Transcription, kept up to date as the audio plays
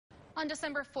On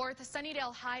December 4th,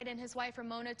 Sunnydale Hyde and his wife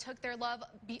Ramona took their love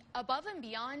above and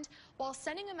beyond while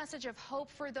sending a message of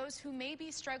hope for those who may be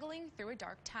struggling through a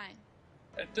dark time.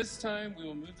 At this time, we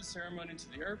will move the ceremony to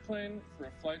the airplane for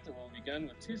a flight that will begin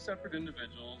with two separate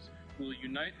individuals who will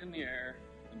unite in the air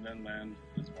and then land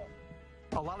as well.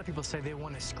 A lot of people say they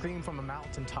want to scream from a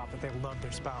mountaintop that they love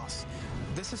their spouse.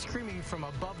 This is screaming from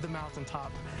above the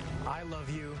mountaintop. I love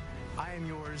you. I am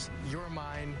yours. You're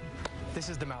mine. This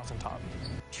is the mountaintop.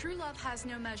 True love has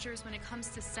no measures when it comes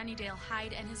to Sunnydale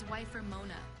Hyde and his wife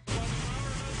Ramona.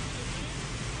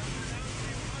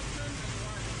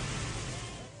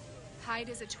 Hyde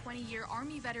is a 20-year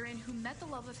Army veteran who met the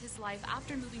love of his life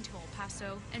after moving to El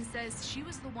Paso and says she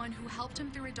was the one who helped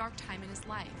him through a dark time in his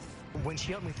life. When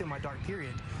she helped me through my dark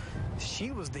period,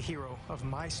 she was the hero of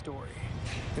my story.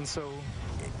 And so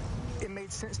it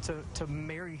made sense to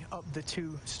marry up the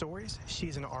two stories.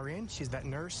 She's an RN, she's that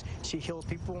nurse. She heals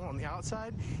people on the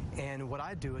outside, and what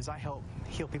I do is I help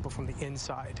heal people from the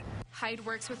inside. Hyde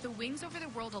works with the Wings Over the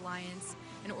World Alliance,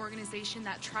 an organization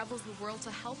that travels the world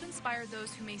to help inspire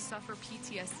those who may suffer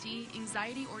PTSD,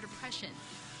 anxiety, or depression.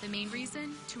 The main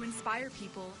reason? To inspire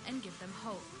people and give them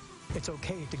hope. It's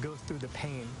okay to go through the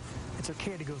pain. It's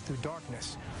okay to go through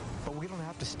darkness, but we don't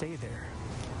have to stay there.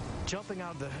 Jumping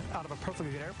out of a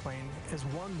perfectly good airplane is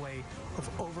one way of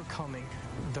overcoming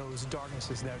those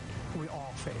darknesses that we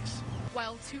all face.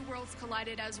 While two worlds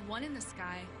collided as one in the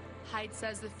sky, Hyde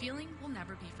says the feeling will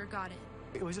never be forgotten.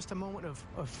 It was just a moment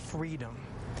of freedom.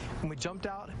 When we jumped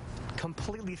out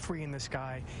completely free in the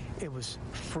sky, it was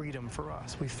freedom for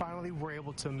us. We finally were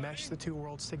able to mesh the two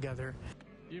worlds together.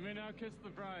 You may now kiss the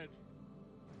bride.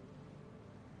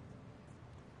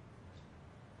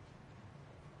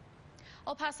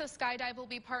 El Paso Skydive will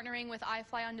be partnering with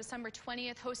iFly on December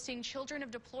 20th, hosting children of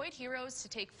deployed heroes to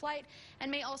take flight and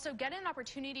may also get an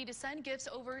opportunity to send gifts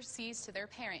overseas to their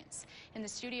parents. In the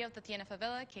studio at the Tienda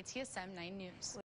Favela, KTSM 9 News.